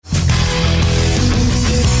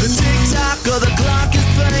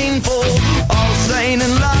painful, all sane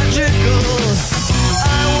and logical.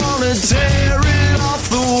 I wanna tear it off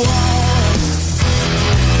the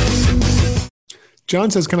wall.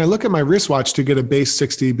 John says, can I look at my wristwatch to get a bass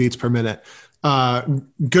 60 beats per minute?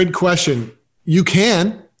 Good question. You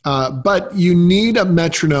can, but you need a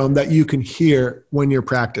metronome that you can hear when you're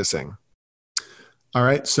practicing. All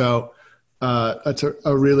right, so that's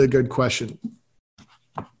a really good question.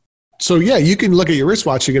 So yeah, you can look at your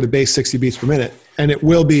wristwatch to get a bass 60 beats per minute, and it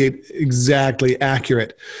will be exactly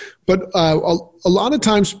accurate. But a lot of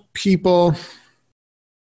times people,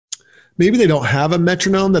 maybe they don't have a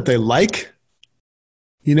metronome that they like.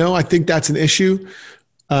 You know, I think that's an issue.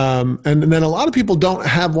 And then a lot of people don't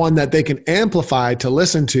have one that they can amplify to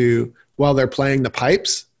listen to while they're playing the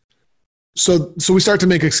pipes. So we start to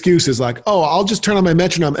make excuses like, oh, I'll just turn on my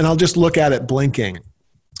metronome and I'll just look at it blinking.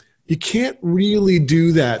 You can't really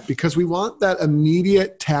do that because we want that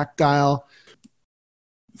immediate tactile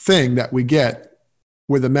thing that we get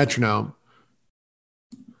with a metronome.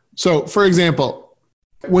 So for example,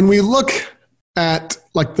 when we look at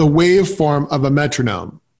like the waveform of a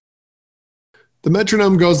metronome, the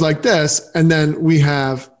metronome goes like this, and then we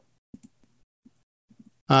have,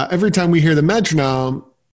 every time we hear the metronome,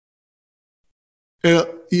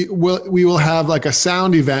 we will have like a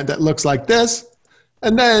sound event that looks like this,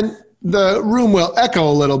 and then the room will echo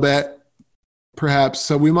a little bit, perhaps,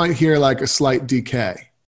 so we might hear like a slight decay.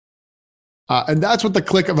 And that's what the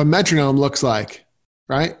click of a metronome looks like,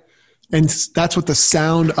 right? And that's what the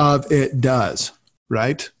sound of it does,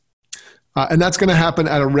 right? And that's going to happen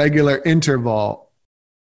at a regular interval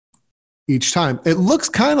each time. It looks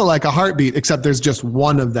kind of like a heartbeat, except there's just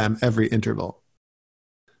one of them every interval.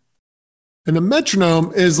 And a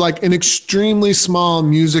metronome is like an extremely small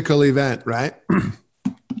musical event, right?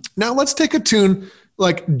 Now let's take a tune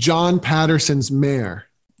like John Patterson's Mare.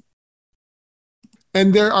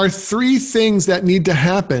 And there are three things that need to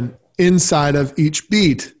happen inside of each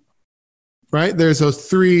beat, right? There's those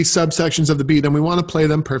three subsections of the beat, and we want to play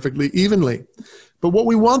them perfectly evenly. But what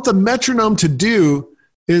we want the metronome to do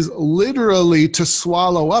is literally to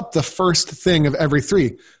swallow up the first thing of every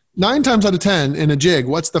three. 9 times out of 10 in a jig,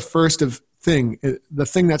 what's the first of thing, the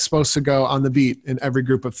thing that's supposed to go on the beat in every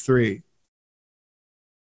group of three?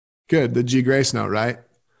 Good, the G grace note, right?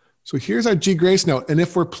 So here's our G grace note, and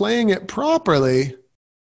if we're playing it properly,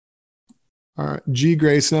 our G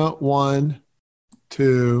grace note, 1,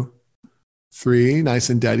 2, 3, nice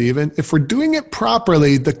and dead even. If we're doing it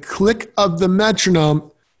properly, the click of the metronome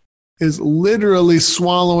is literally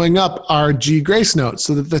swallowing up our G grace note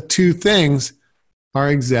so that the two things are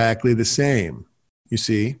exactly the same, you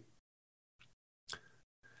see?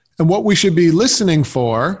 And what we should be listening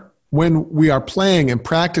for when we are playing and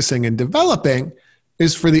practicing and developing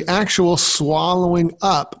is for the actual swallowing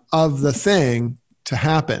up of the thing to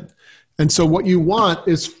happen. And so what you want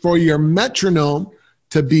is for your metronome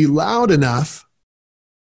to be loud enough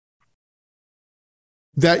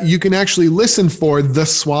that you can actually listen for the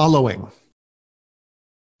swallowing.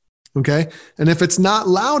 Okay? And if it's not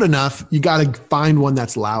loud enough, you got to find one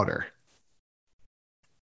that's louder.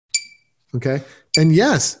 Okay? And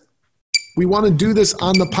yes, we want to do this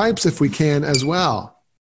on the pipes if we can as well.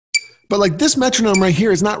 But like this metronome right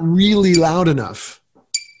here is not really loud enough.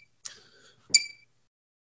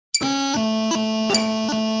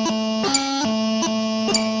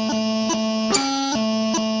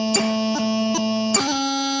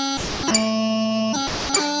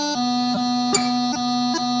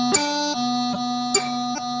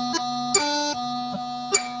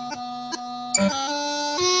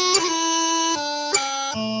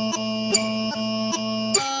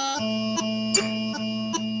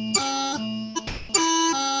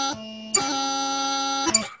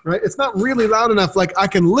 Right? It's not really loud enough. Like I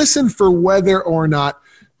can listen for whether or not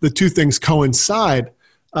the two things coincide.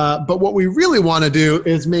 But what we really want to do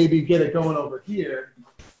is maybe get it going over here.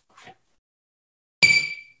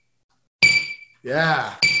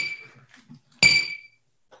 Yeah.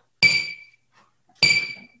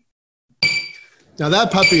 Now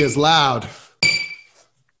that puppy is loud,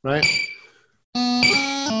 right?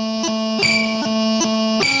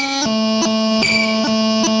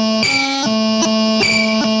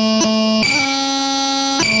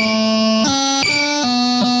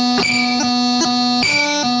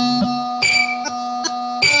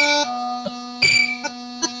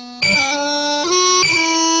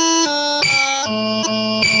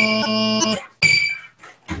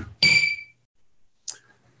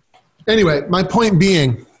 Anyway, my point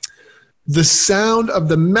being, the sound of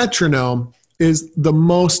the metronome is the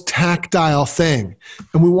most tactile thing.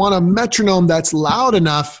 And we want a metronome that's loud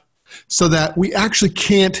enough so that we actually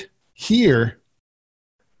can't hear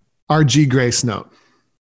our G grace note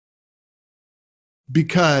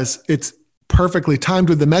because it's perfectly timed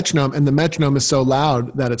with the metronome, and the metronome is so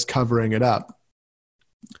loud that it's covering it up.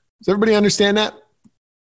 Does everybody understand that?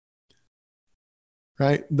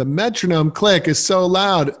 Right? The metronome click is so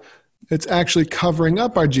loud, it's actually covering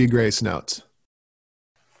up our G grace notes.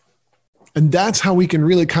 And that's how we can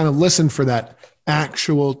really kind of listen for that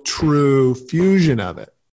actual true fusion of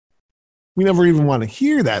it. We never even want to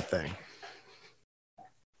hear that thing.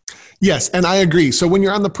 Yes, and I agree. So when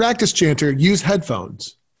you're on the practice chanter, use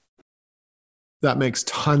headphones. That makes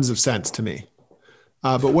tons of sense to me.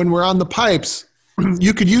 But when we're on the pipes,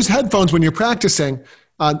 you could use headphones when you're practicing,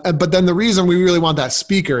 but then the reason we really want that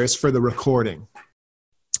speaker is for the recording.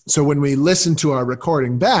 So when we listen to our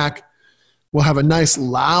recording back, we'll have a nice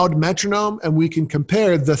loud metronome, and we can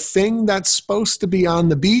compare the thing that's supposed to be on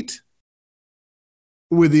the beat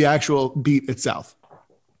with the actual beat itself.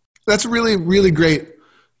 That's a really, really great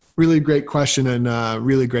question and a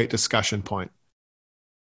really great discussion point.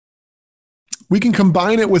 We can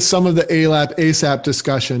combine it with some of the ALAP, ASAP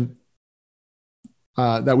discussion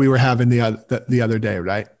that we were having the other day,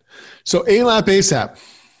 right? So ALAP, ASAP.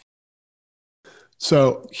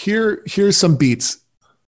 So here's some beats.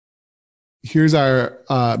 Here's our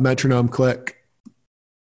metronome click.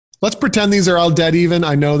 Let's pretend these are all dead even.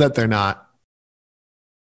 I know that they're not.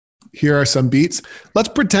 Here are some beats. Let's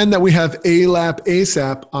pretend that we have ALAP,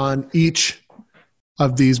 ASAP on each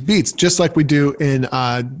of these beats, just like we do in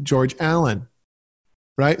George Allen,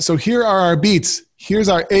 right? So here are our beats. Here's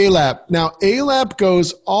our ALAP. Now, ALAP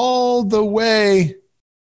goes all the way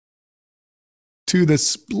to the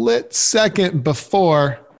split second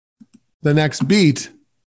before the next beat.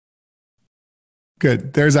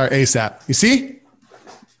 Good. There's our ASAP. You see?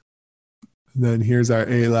 And then here's our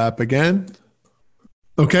ALAP again.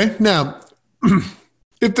 Okay. Now,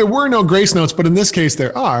 if there were no grace notes, but in this case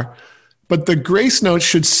there are, but the grace notes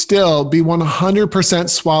should still be 100%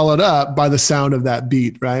 swallowed up by the sound of that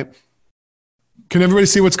beat, right? Can everybody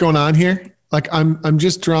see what's going on here? Like I'm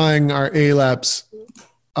just drawing our ALAPs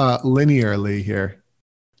linearly here.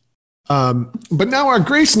 But now our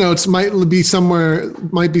grace notes might be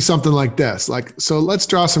something like this. So let's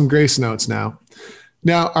draw some grace notes now.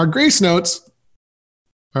 Now our grace notes,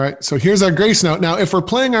 all right, so here's our grace note. Now, if we're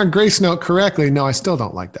playing our grace note correctly, no, I still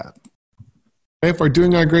don't like that. Okay, if we're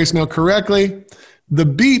doing our grace note correctly, the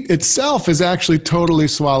beat itself is actually totally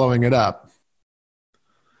swallowing it up.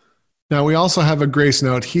 Now, we also have a grace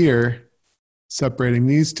note here separating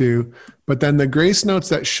these two, but then the grace notes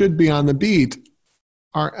that should be on the beat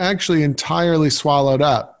are actually entirely swallowed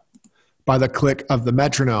up by the click of the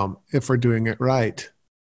metronome if we're doing it right.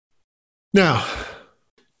 Now,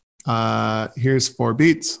 here's 4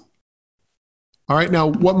 beats. All right, now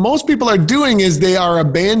what most people are doing is they are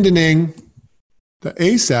abandoning the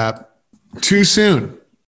ASAP too soon.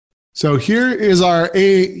 So here's our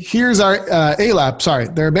ALAP. Sorry,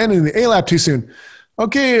 they're abandoning the ALAP too soon.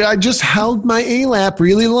 Okay, I just held my ALAP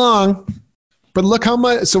really long, but look how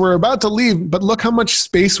much, so we're about to leave, but look how much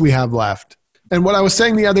space we have left. And what I was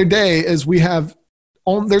saying the other day is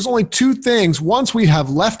there's only 2 things. Once we have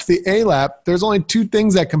left the ALAP, there's only 2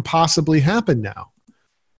 things that can possibly happen now.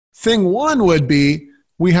 Thing 1 would be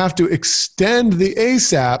we have to extend the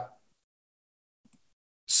ASAP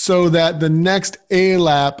so that the next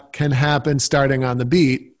ALAP can happen starting on the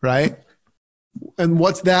beat, right? And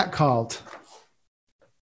what's that called?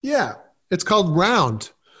 Yeah, it's called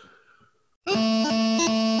round.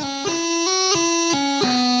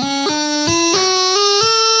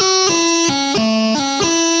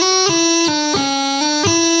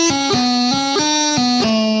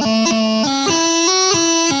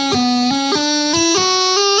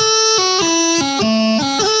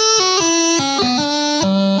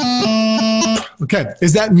 Okay,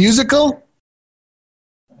 is that musical?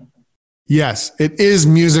 Yes, it is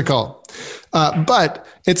musical, but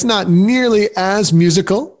it's not nearly as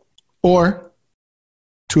musical or,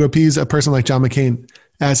 to appease a person like John McCain,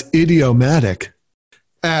 as idiomatic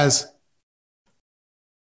as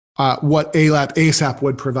what ALAP ASAP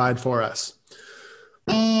would provide for us.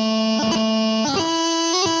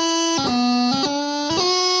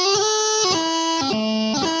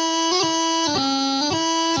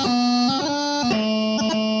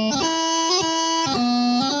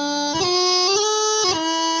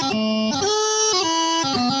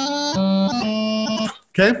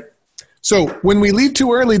 Okay, so when we leave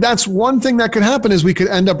too early, that's one thing that could happen is we could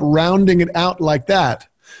end up rounding it out like that.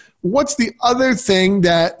 What's the other thing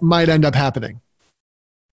that might end up happening?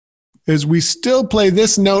 Is we still play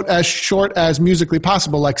this note as short as musically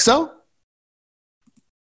possible, like so.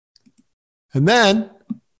 And then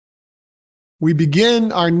we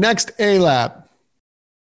begin our next A-lap.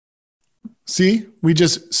 See, we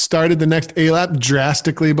just started the next A-lap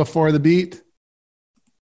drastically before the beat.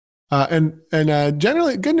 And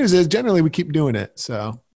generally, good news is generally we keep doing it.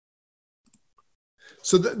 So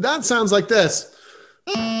that sounds like this.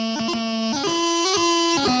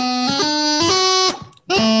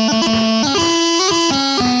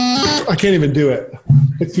 I can't even do it.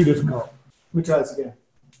 It's too difficult. Let me try this again.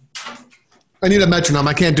 I need a metronome.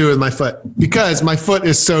 I can't do it with my foot because my foot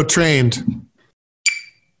is so trained.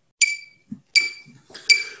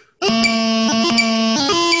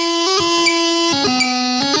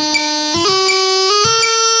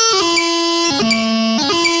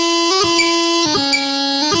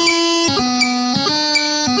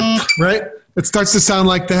 Right? It starts to sound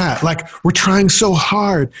like that. Like we're trying so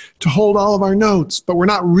hard to hold all of our notes, but we're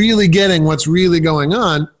not really getting what's really going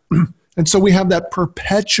on. And so we have that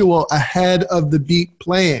perpetual ahead of the beat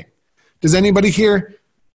playing. Does anybody here,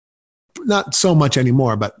 not so much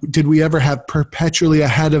anymore, but did we ever have perpetually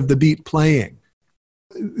ahead of the beat playing?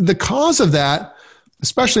 The cause of that,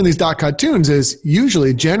 especially in these dot chord tunes, is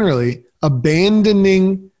usually generally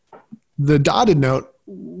abandoning the dotted note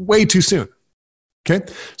way too soon. Okay,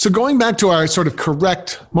 so going back to our sort of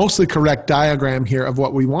mostly correct diagram here of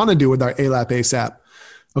what we want to do with our A-lap ASAP,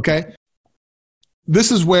 okay?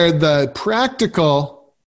 This is where the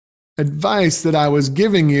practical advice that I was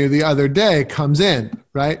giving you the other day comes in,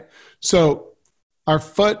 right? So our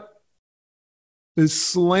foot is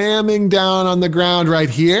slamming down on the ground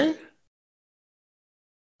right here,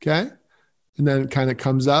 okay? And then it kind of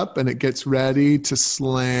comes up and it gets ready to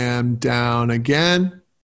slam down again.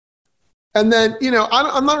 And then,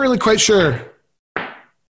 I'm not really quite sure.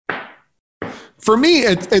 For me,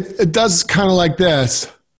 it does kind of like this.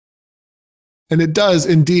 And it does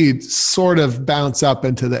indeed sort of bounce up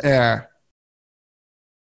into the air.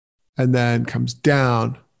 And then comes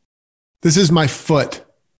down. This is my foot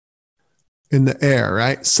in the air,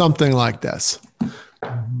 right? Something like this.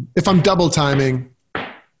 If I'm double timing,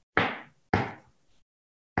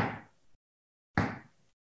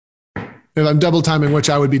 which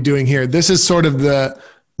I would be doing here, this is sort of the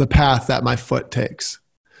path that my foot takes.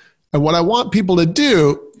 And what I want people to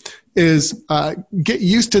do is get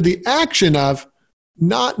used to the action of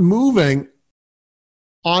not moving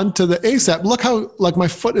onto the ASAP. Look how like my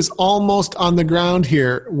foot is almost on the ground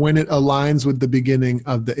here when it aligns with the beginning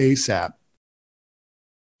of the ASAP.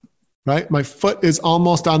 Right? My foot is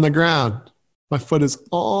almost on the ground. My foot is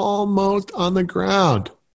almost on the ground.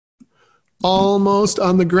 Almost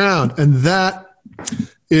on the ground. And that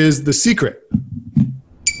is the secret.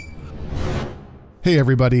 Hey,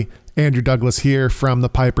 everybody. Andrew Douglas here from the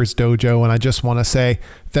Piper's Dojo. And I just want to say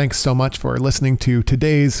thanks so much for listening to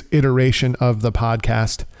today's iteration of the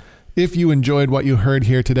podcast. If you enjoyed what you heard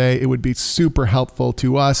here today, it would be super helpful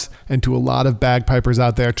to us and to a lot of bagpipers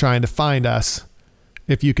out there trying to find us.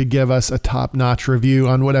 If you could give us a top-notch review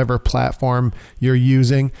on whatever platform you're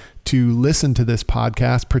using to listen to this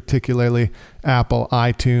podcast, particularly Apple,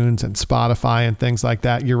 iTunes, and Spotify and things like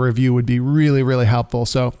that, your review would be really, really helpful.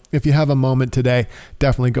 So if you have a moment today,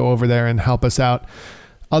 definitely go over there and help us out.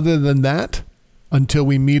 Other than that, until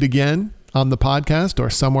we meet again on the podcast or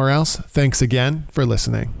somewhere else, thanks again for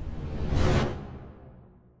listening.